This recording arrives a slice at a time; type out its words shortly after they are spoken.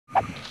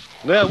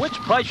Now, which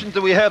patient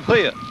do we have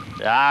here?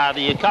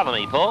 The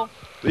economy, Paul.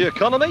 The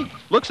economy?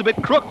 Looks a bit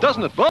crook,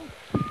 doesn't it, Bob?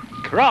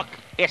 Croc.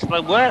 It's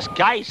the worst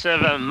case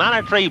of a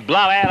monetary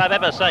blowout I've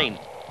ever seen.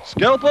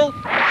 Scalpel?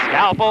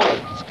 Scalpel.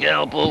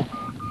 Scalpel.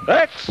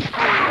 X?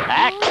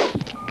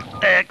 Axe.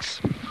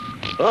 X.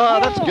 Ah,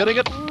 that's getting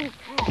it.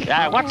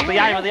 What's the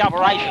aim of the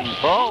operation,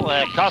 Paul?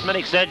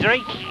 Cosmetic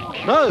surgery?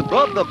 No,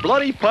 Bob, the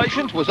bloody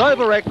patient was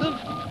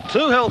overactive,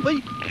 too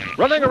healthy,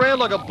 running around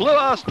like a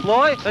blue-assed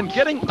fly and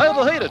getting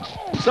overheated.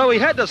 So we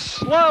had to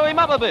slow him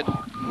up a bit.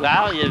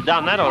 Well, you've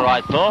done that all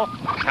right, Paul.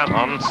 Come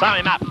on, sew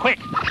him up, quick.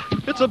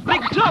 It's a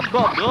big job,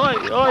 Bob.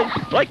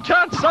 I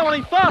can't sew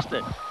any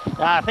faster.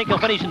 I think he'll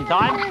finish in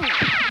time.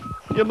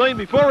 You mean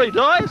before he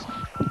dies?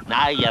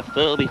 No, you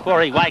fool,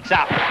 before he wakes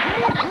up.